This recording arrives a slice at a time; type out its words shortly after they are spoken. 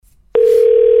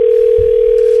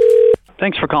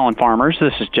Thanks for calling Farmers.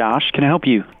 This is Josh. Can I help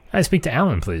you? I speak to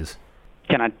Alan, please.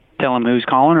 Can I tell him who's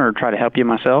calling or try to help you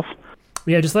myself?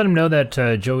 Yeah, just let him know that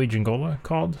Joey Gingola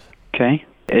called. Okay.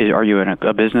 Are you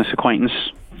a business acquaintance?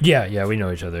 Yeah, we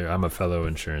know each other. I'm a fellow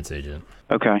insurance agent.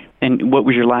 Okay. And what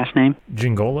was your last name?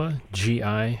 Gingola,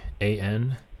 Giangola.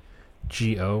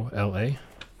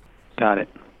 Got it.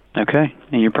 Okay.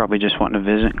 And you're probably just wanting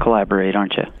to visit and collaborate,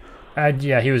 aren't you?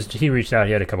 Yeah, he reached out.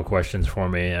 He had a couple questions for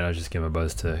me, and I was just giving him a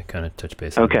buzz to kind of touch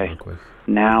base on it real quick.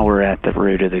 Now we're at the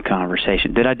root of the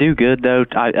conversation. Did I do good, though?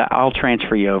 I'll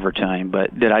transfer you over to him,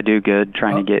 but did I do good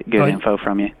trying to get good info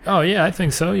from you? Oh, yeah, I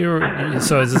think so.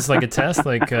 So is this like a test?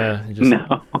 No.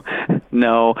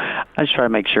 I just try to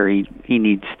make sure he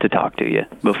needs to talk to you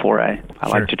before I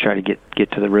like to try to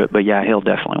get to the root. But, yeah, he'll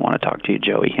definitely want to talk to you,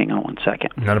 Joey. Hang on one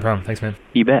second. Not a problem. Thanks, man.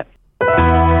 You bet.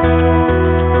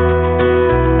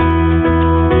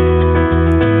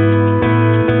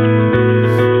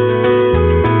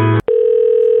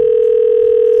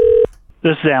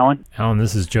 This is Alan. Alan,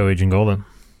 this is Joey Gingola.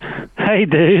 Hey,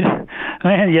 dude.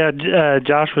 Man, yeah,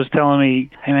 Josh was telling me,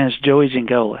 hey, man, it's Joey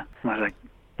Gingola. I was like,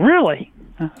 really?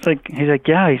 He's like,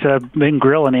 yeah. He said, I've been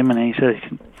grilling him, and he said,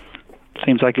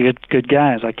 seems like a good guy.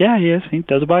 I was like, yeah, he is. He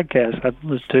does a podcast. I've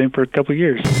listened to him for a couple of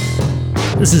years.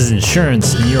 This is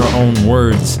insurance in your own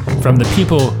words from the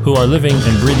people who are living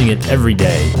and breathing it every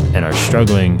day and are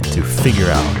struggling to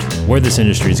figure out where this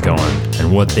industry is going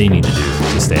and what they need to do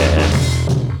to stay ahead.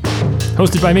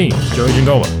 Hosted by me, Joey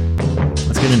Gingola.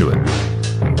 Let's get into it.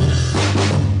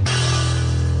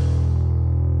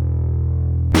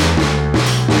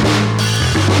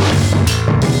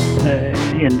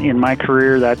 In my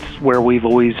career, that's where we've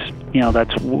always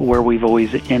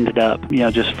ended up.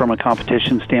 Just from a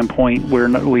competition standpoint,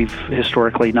 we've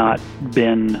historically not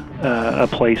been a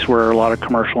place where a lot of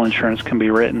commercial insurance can be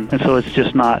written, and so it's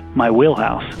just not my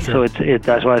wheelhouse. Sure. So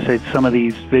that's why I say some of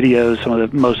these videos,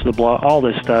 most of the blog, all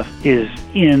this stuff is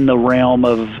in the realm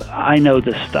of I know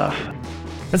this stuff.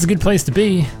 That's a good place to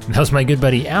be. That was my good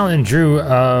buddy Alan Drew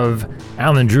of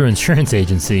Alan Drew Insurance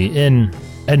Agency in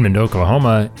Edmond,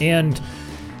 Oklahoma, and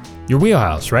your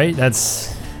wheelhouse, right?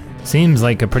 That's seems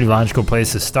like a pretty logical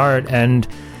place to start. And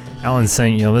Alan's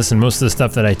saying, listen, most of the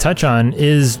stuff that I touch on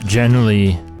is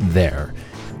generally there.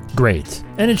 Great.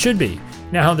 And it should be.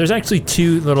 Now, there's actually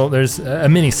there's a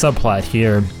mini subplot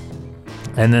here,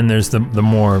 and then there's the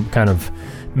more kind of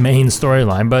main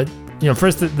storyline. But,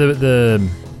 first the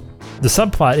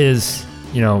subplot is,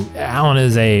 Alan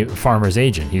is a farmer's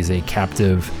agent. He's a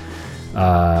captive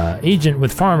agent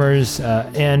with farmers,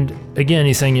 and again,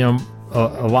 he's saying,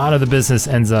 a lot of the business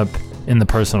ends up in the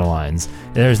personal lines.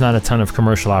 There's not a ton of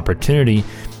commercial opportunity.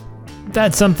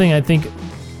 That's something I think,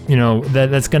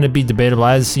 that's going to be debatable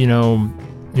as,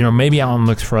 maybe Alan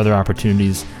looks for other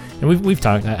opportunities. And we've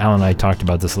talked, Alan and I talked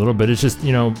about this a little bit. It's just,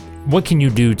 what can you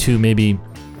do to maybe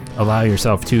allow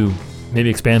yourself to maybe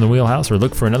expand the wheelhouse or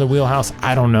look for another wheelhouse?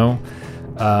 I don't know.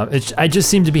 I just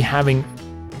seem to be having,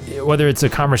 whether it's a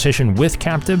conversation with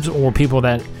captives or people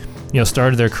that,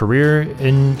 started their career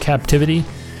in captivity,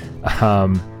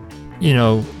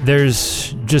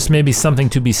 there's just maybe something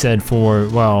to be said for,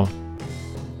 well,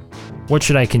 what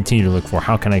should I continue to look for?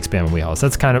 How can I expand my wheelhouse?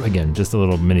 That's kind of, again, just a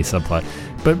little mini subplot.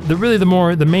 But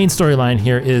the main storyline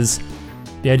here is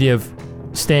the idea of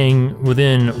staying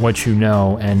within what you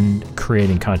know and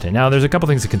creating content. Now, there's a couple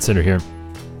things to consider here.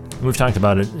 We've talked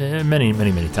about it many,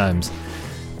 many, many times.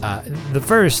 The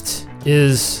first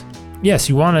is, yes,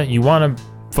 you want to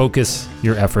focus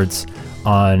your efforts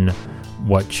on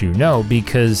what you know,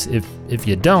 because if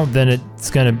you don't, then it's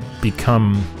going to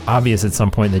become obvious at some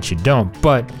point that you don't.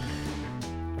 But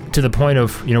to the point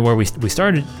of, where we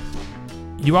started,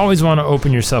 you always want to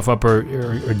open yourself up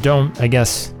or don't, I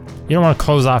guess, you don't want to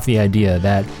close off the idea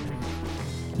that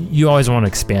you always want to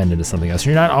expand into something else.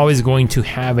 You're not always going to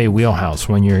have a wheelhouse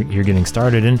when you're getting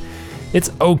started, and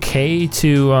it's okay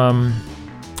to, I'm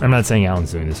not saying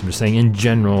Alan's doing this, I'm just saying in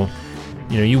general,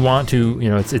 you want to,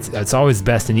 it's always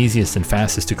best and easiest and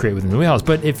fastest to create within the wheelhouse.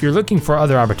 But if you're looking for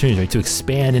other opportunities, right, to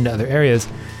expand into other areas,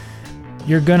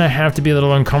 you're going to have to be a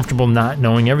little uncomfortable not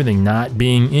knowing everything, not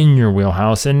being in your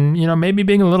wheelhouse, and, maybe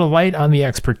being a little light on the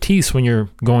expertise when you're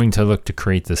going to look to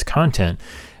create this content.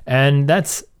 And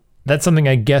that's something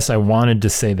I guess I wanted to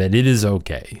say, that it is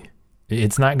okay.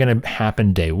 It's not going to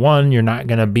happen day one. You're not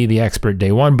going to be the expert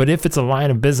day one. But if it's a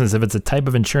line of business, if it's a type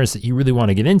of insurance that you really want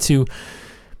to get into,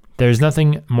 there's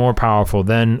nothing more powerful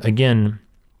than, again,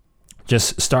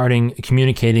 just starting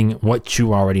communicating what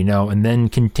you already know and then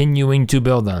continuing to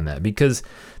build on that, because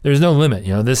there's no limit.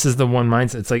 This is the one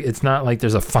mindset. It's not like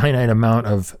there's a finite amount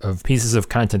of pieces of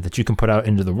content that you can put out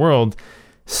into the world.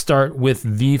 start with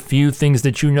the few things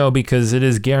that you know, because it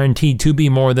is guaranteed to be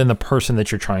more than the person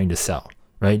that you're trying to sell,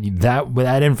 right?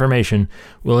 That information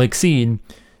will exceed,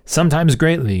 sometimes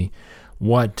greatly,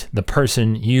 what the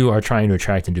person you are trying to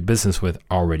attract and do business with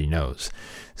already knows.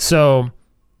 So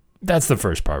that's the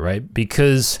first part, right?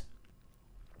 Because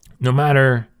no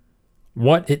matter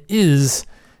what it is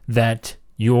that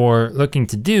you're looking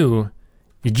to do,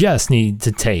 you just need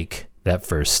to take that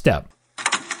first step.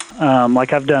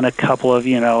 Like I've done a couple of,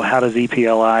 how does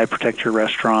EPLI protect your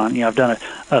restaurant? I've done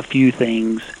a few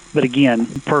things. But again,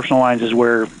 personal lines is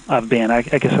where I've been. I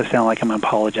guess I sound like I'm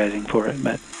apologizing for it,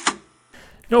 but...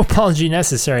 No apology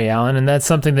necessary, Alan, and that's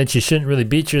something that you shouldn't really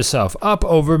beat yourself up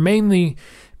over, mainly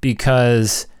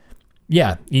because,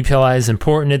 yeah, EPLI is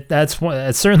important. That's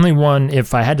certainly one.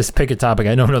 If I had to pick a topic,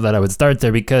 I don't know that I would start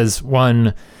there, because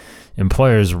one,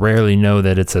 employers rarely know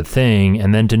that it's a thing,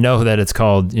 and then to know that it's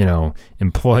called,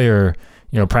 employer,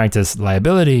 practice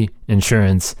liability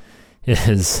insurance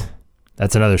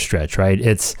that's another stretch, right?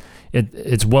 It's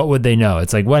what would they know?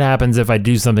 It's like, what happens if I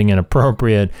do something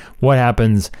inappropriate? What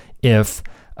happens if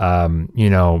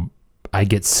I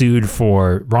get sued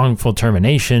for wrongful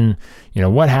termination?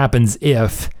 What happens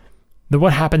if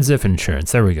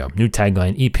insurance? There we go. New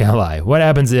tagline, EPLI. What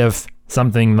happens if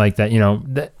something like that?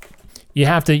 That you'd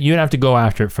have to go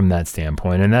after it from that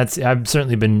standpoint. And I've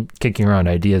certainly been kicking around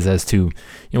ideas as to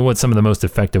what some of the most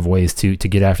effective ways to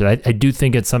get after that. I do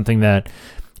think it's something that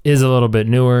is a little bit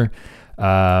newer,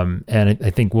 and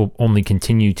I think will only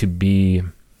continue to be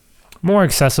more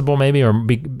accessible, maybe, or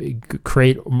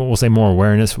create, we'll say, more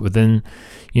awareness within,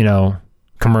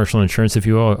 commercial insurance, if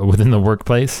you will, or within the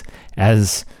workplace,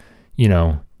 as,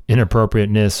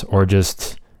 inappropriateness or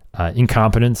just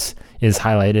incompetence is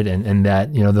highlighted, and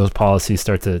that, those policies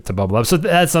start to bubble up. So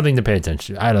that's something to pay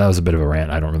attention to. I know that was a bit of a rant.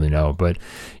 I don't really know, but,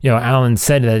 Alan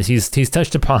said that he's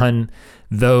touched upon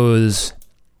those,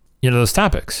 those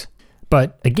topics.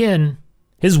 But again,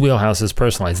 his wheelhouse is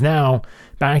personalized. Now,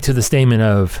 back to the statement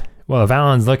of, well, if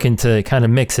Alan's looking to kind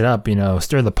of mix it up,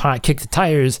 stir the pot, kick the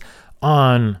tires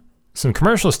on some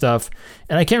commercial stuff,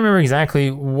 and I can't remember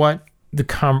exactly what the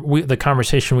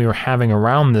conversation we were having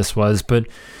around this was, but,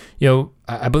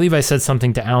 I believe I said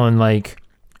something to Alan like,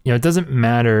 it doesn't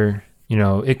matter,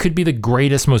 it could be the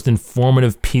greatest, most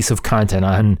informative piece of content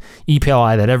on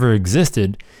EPLI that ever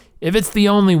existed. If it's the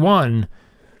only one,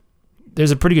 there's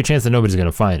a pretty good chance that nobody's going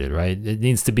to find it, right? It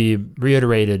needs to be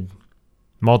reiterated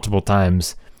multiple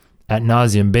times ad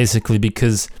nauseum, basically,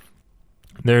 because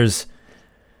there's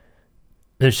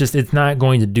just, it's not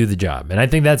going to do the job. And I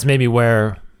think that's maybe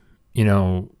where,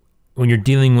 when you're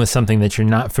dealing with something that you're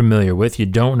not familiar with, you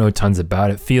don't know tons about,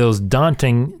 it feels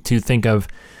daunting to think of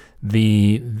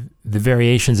the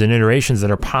variations and iterations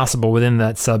that are possible within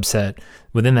that subset,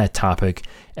 within that topic,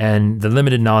 and the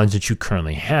limited knowledge that you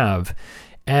currently have.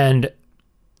 And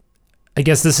I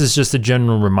guess this is just a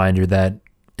general reminder that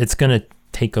it's going to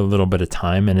take a little bit of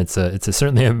time, and it's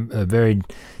certainly a very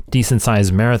decent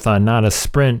sized marathon, not a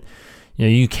sprint.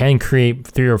 You can create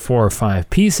 3 or 4 or 5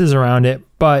 pieces around it,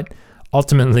 but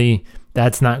ultimately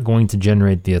that's not going to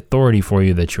generate the authority for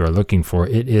you that you are looking for.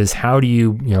 It is, how do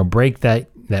you break that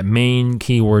main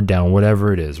keyword down,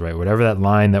 whatever it is, right? Whatever that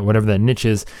line, whatever that niche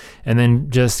is, and then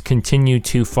just continue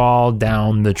to fall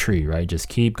down the tree, right? Just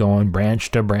keep going,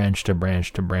 branch to branch to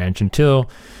branch to branch, until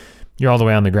you're all the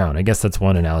way on the ground. I guess that's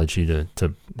one analogy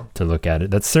to look at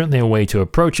it. That's certainly a way to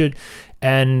approach it.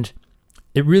 And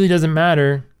it really doesn't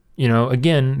matter,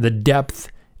 again, the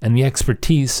depth and the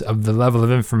expertise of the level of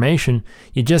information.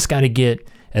 You just got to get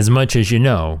as much as you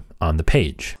know on the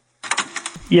page.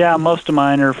 Yeah, most of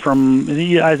mine are from,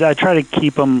 I try to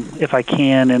keep them, if I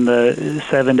can, in the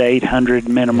 700 to 800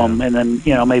 minimum, and then,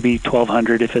 maybe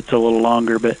 1,200 if it's a little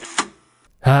longer, but...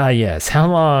 Yes. How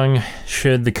long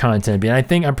should the content be?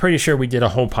 And I'm pretty sure we did a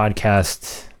whole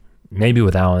podcast, maybe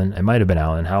with Alan. It might have been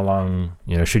Alan. How long,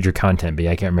 should your content be?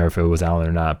 I can't remember if it was Alan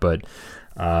or not, but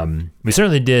we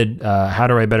certainly did How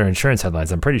to Write Better Insurance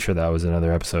Headlines. I'm pretty sure that was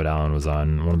another episode Alan was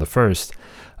on, one of the first.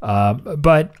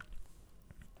 But,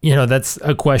 that's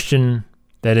a question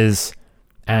that is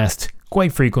asked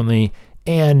quite frequently,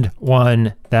 and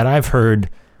one that I've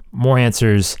heard more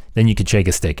answers than you could shake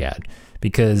a stick at.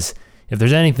 Because if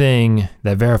there's anything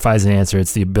that verifies an answer,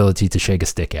 it's the ability to shake a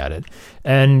stick at it.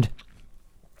 And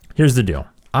here's the deal.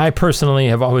 I personally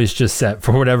have always just set,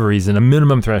 for whatever reason, a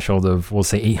minimum threshold of, we'll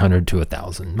say, 800 to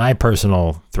 1,000. My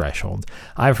personal threshold.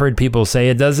 I've heard people say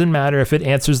it doesn't matter if it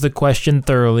answers the question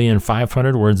thoroughly in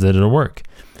 500 words, that it'll work.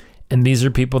 And these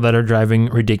are people that are driving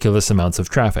ridiculous amounts of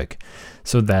traffic.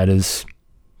 So that is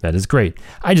That is great.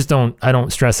 I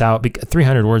don't stress out.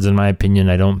 300 words, in my opinion,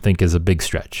 I don't think is a big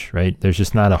stretch, right? There's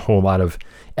just not a whole lot of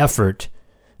effort,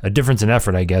 a difference in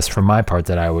effort, I guess, from my part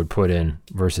that I would put in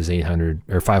versus 800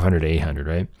 or 500 to 800,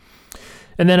 right?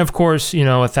 And then, of course,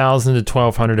 1,000 to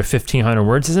 1,200 to 1,500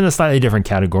 words is in a slightly different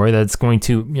category that's going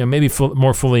to, maybe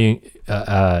more fully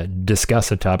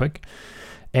discuss a topic.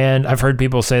 And I've heard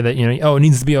people say that, it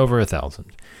needs to be over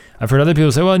 1,000. I've heard other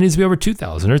people say, well, it needs to be over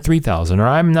 2,000 or 3,000, or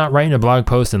I'm not writing a blog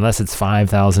post unless it's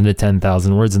 5,000 to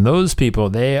 10,000 words. And those people,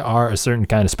 they are a certain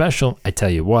kind of special, I tell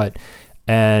you what.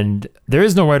 And there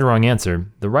is no right or wrong answer.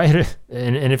 The right,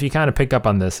 and if you kind of pick up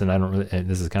on this, and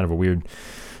this is kind of a weird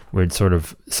sort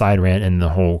of side rant in the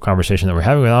whole conversation that we're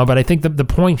having with all, but I think the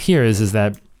point here is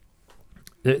that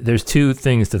there's two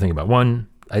things to think about. One,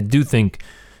 I do think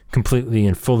completely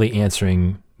and fully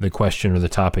answering the question or the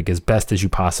topic as best as you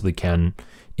possibly can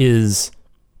is,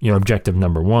 objective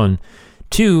number one.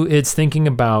 Two, it's thinking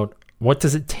about what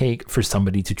does it take for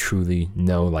somebody to truly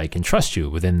know, like, and trust you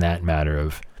within that matter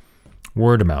of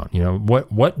word amount.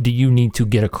 What do you need to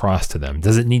get across to them?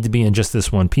 Does it need to be in just this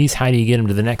one piece? How do you get them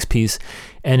to the next piece?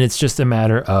 And it's just a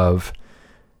matter of,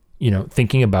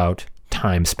 thinking about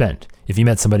time spent. If you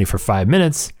met somebody for 5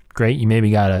 minutes, great. You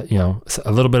maybe got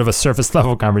a little bit of a surface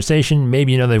level conversation.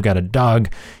 Maybe, they've got a dog,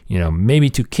 maybe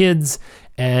 2 kids,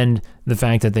 and the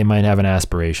fact that they might have an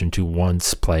aspiration to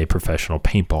once play professional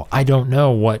paintball. I don't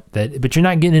know but you're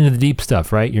not getting into the deep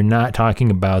stuff, right? You're not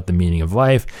talking about the meaning of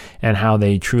life and how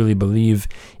they truly believe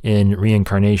in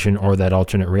reincarnation or that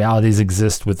alternate realities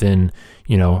exist within,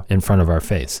 in front of our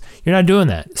face. You're not doing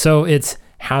that. So it's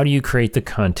how do you create the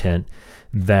content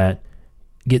that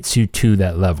gets you to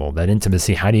that level, that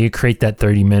intimacy? How do you create that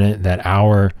 30-minute, that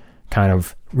hour kind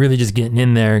of really just getting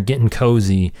in there, getting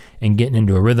cozy, and getting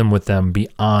into a rhythm with them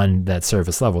beyond that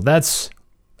surface level? That's,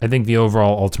 I think, the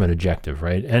overall ultimate objective,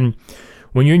 right? And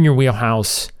when you're in your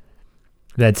wheelhouse,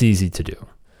 that's easy to do.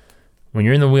 When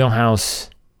you're in the wheelhouse,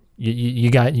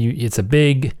 it's a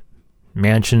big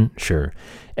mansion, sure,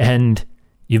 and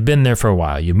you've been there for a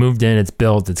while. You moved in, it's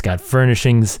built, it's got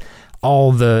furnishings,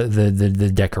 all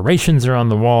the decorations are on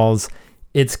the walls.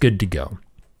 It's good to go.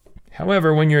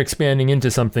 However, when you're expanding into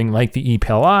something like the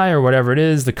ePLI or whatever it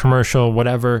is, the commercial,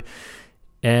 whatever,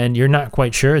 and you're not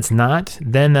quite sure it's not,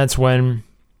 then that's when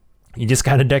you just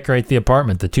got to decorate the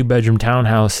apartment. The 2-bedroom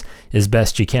townhouse as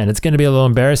best you can. It's going to be a little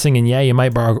embarrassing, and yeah, you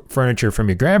might borrow furniture from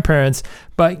your grandparents,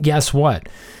 but guess what?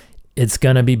 It's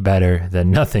going to be better than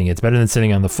nothing. It's better than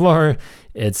sitting on the floor.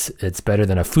 It's better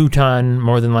than a futon,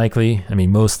 more than likely. I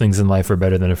mean, most things in life are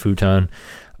better than a futon,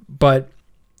 but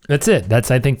that's it.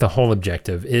 That's, I think, the whole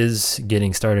objective is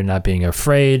getting started, not being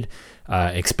afraid,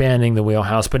 expanding the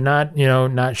wheelhouse, but not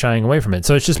shying away from it.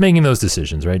 So it's just making those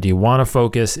decisions, right? Do you want to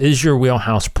focus? Is your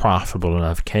wheelhouse profitable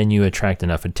enough? Can you attract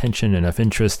enough attention, enough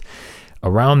interest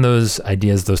around those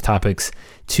ideas, those topics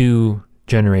to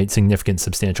generate significant,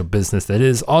 substantial business that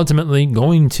is ultimately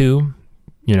going to,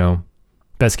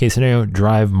 best case scenario,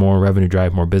 drive more revenue,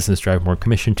 drive more business, drive more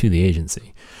commission to the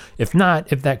agency? If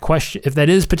not, if that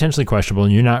is potentially questionable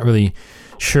and you're not really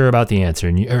sure about the answer,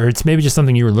 or it's maybe just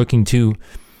something you were looking to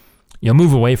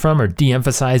move away from or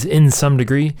de-emphasize in some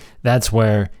degree, that's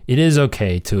where it is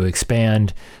okay to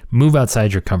expand, move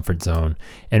outside your comfort zone,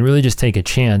 and really just take a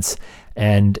chance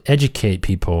and educate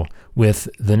people with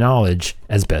the knowledge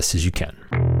as best as you can.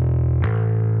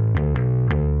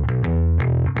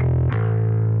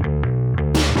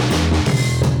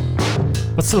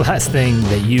 What's the last thing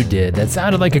that you did that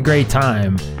sounded like a great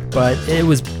time, but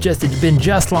it'd been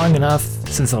just long enough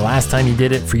since the last time you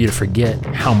did it for you to forget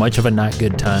how much of a not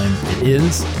good time it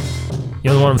is?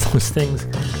 One of those things.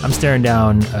 I'm staring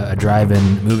down a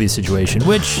drive-in movie situation,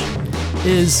 which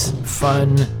is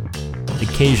fun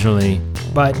occasionally,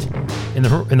 but in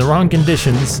the wrong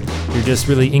conditions, you're just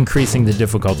really increasing the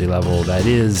difficulty level that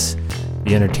is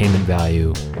the entertainment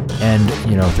value, and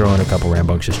throw in a couple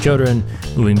rambunctious children,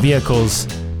 moving vehicles,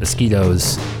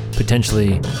 mosquitoes,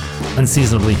 potentially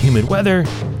unseasonably humid weather,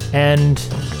 and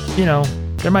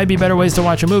there might be better ways to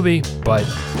watch a movie, but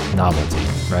novelty,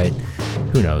 right?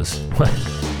 Who knows?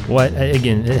 What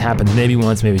again, it happens maybe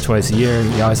once, maybe twice a year.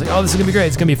 You're always like, oh, this is gonna be great,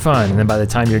 it's gonna be fun, and then by the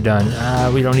time you're done,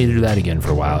 we don't need to do that again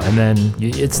for a while. And then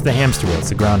it's the hamster wheel, it's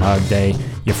the Groundhog Day.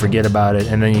 You forget about it,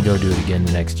 and then you go do it again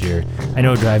the next year. I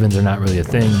know drive-ins are not really a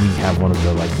thing. We have one of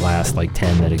the last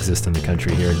 10 that exist in the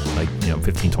country here,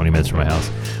 15, 20 minutes from my house.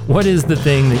 What is the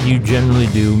thing that you generally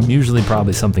do? Usually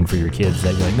probably something for your kids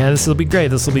that you're like, man, this will be great,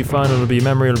 this will be fun, it'll be a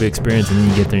memory, it'll be experience, and then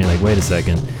you get there and you're like, wait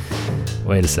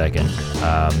a second.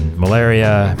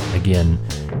 Malaria, again,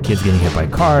 kids getting hit by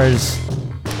cars,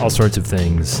 all sorts of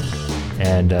things,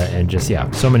 and just,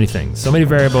 so many things, so many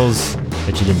variables.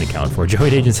 that you didn't account for. Joey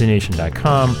at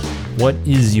AgencyNation.com. What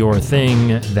is your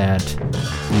thing that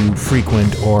you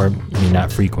frequent, or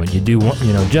not frequent? You do,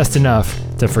 just enough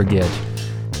to forget.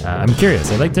 I'm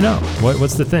curious. I'd like to know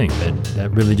what's the thing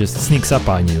that really just sneaks up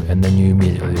on you and then you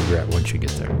immediately regret once you get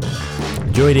there.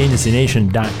 Joey at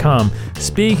AgencyNation.com.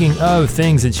 Speaking of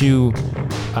things that you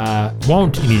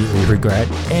won't immediately regret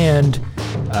and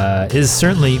is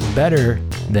certainly better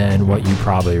than what you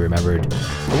probably remembered,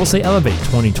 I will say Elevate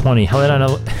 2020. Head on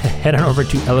over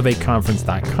to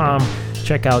elevateconference.com.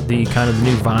 Check out the kind of the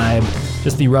new vibe,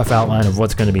 just the rough outline of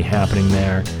what's going to be happening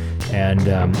there. And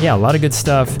a lot of good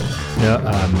stuff.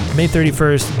 May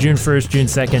 31st, June 1st, June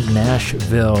 2nd,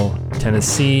 Nashville,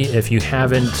 Tennessee. If you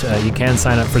haven't, you can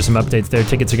sign up for some updates there.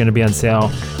 Tickets are going to be on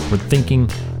sale. We're thinking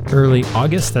early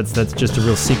August. That's just a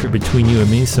real secret between you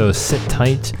and me, so sit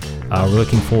tight. We're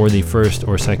looking for the first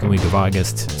or second week of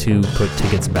August to put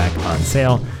tickets back on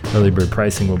sale. Early bird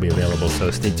pricing will be available,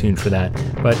 so stay tuned for that.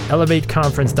 But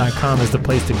elevateconference.com is the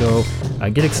place to go.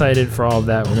 Get excited for all of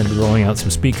that. We're going to be rolling out some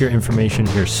speaker information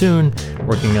here soon,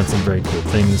 working on some very cool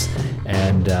things,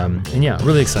 and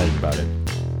really excited about it.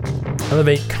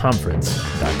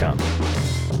 elevateconference.com.